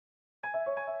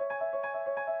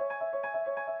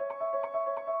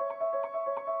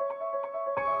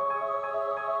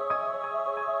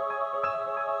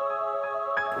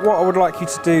what I would like you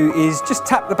to do is just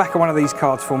tap the back of one of these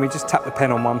cards for me, just tap the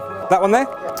pen on one. That one there?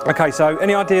 Okay, so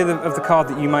any idea of the card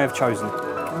that you may have chosen?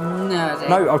 No.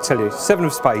 No, I'll tell you. 7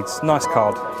 of spades, nice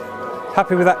card.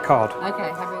 Happy with that card?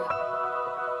 Okay, happy with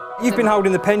that. You've been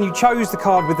holding the pen, you chose the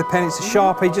card with the pen, it's a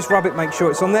Sharpie, just rub it, make sure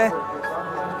it's on there.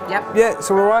 Yep. Yeah, it's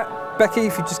all right. Becky,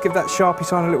 if you just give that Sharpie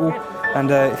sign a little,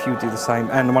 and if you would do the same,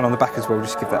 and the one on the back as well,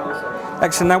 just give that.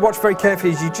 Excellent, now watch very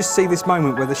carefully as you just see this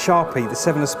moment where the Sharpie, the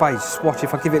 7 of spades, just watch,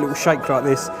 if I give it a little shake like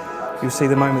this, you'll see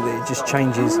the moment that it just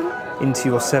changes into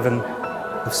your 7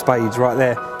 of spades right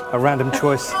there. A random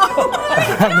choice, a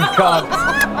random card.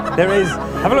 There it is,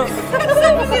 have a look.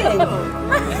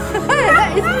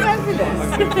 That is fabulous.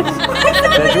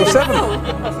 There's your 7.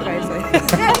 That's crazy.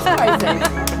 That's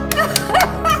crazy.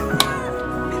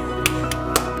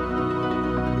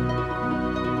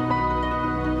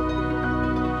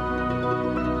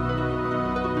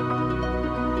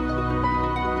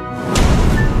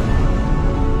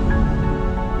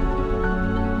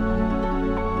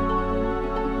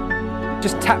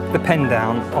 Just tap the pen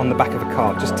down on the back of a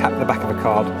card. Just tap the back of a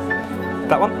card.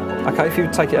 That one? Okay, if you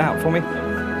would take it out for me.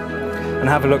 And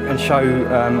have a look and show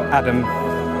Adam.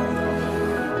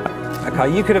 Okay,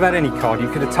 you could have had any card. You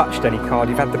could have touched any card.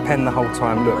 You've had the pen the whole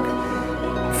time. Look.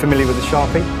 Familiar with the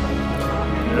Sharpie?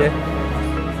 Yeah?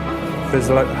 There's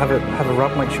a have a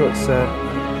rub, make sure it's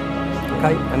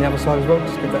okay. And the other side as well.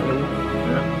 Just give that a little.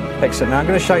 Yeah. Excellent. Now I'm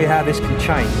going to show you how this can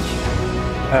change.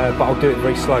 But I'll do it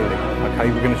very slowly. Okay,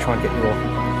 we're going to try and get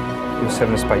your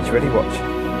 7 of spades. You ready? Watch.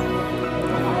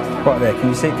 Right there, can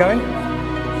you see it going?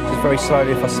 Just very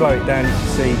slowly. If I slow it down, you can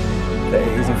see that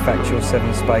it is in fact your 7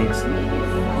 of spades.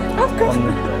 Of course.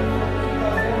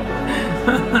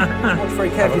 Watch very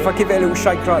carefully. If I give it a little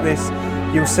shake like this,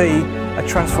 you'll see a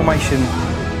transformation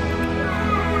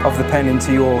of the pen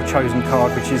into your chosen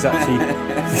card, which is actually the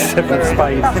 7 of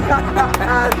spades.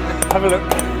 Have a look.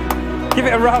 Give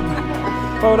it a rub.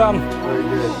 Well done. Very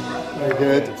good. Very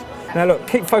good. Now look,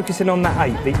 keep focusing on that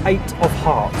 8, the 8 of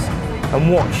hearts,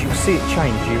 and watch, you'll see it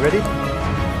change. Are you ready?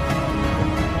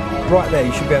 Right there,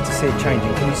 you should be able to see it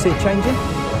changing. Can you see it changing?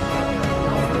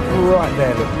 Right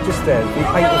there, look, just there, the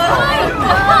 8 of hearts.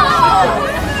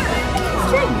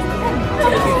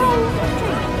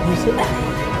 Can you see it?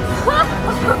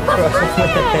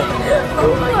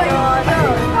 Oh my God.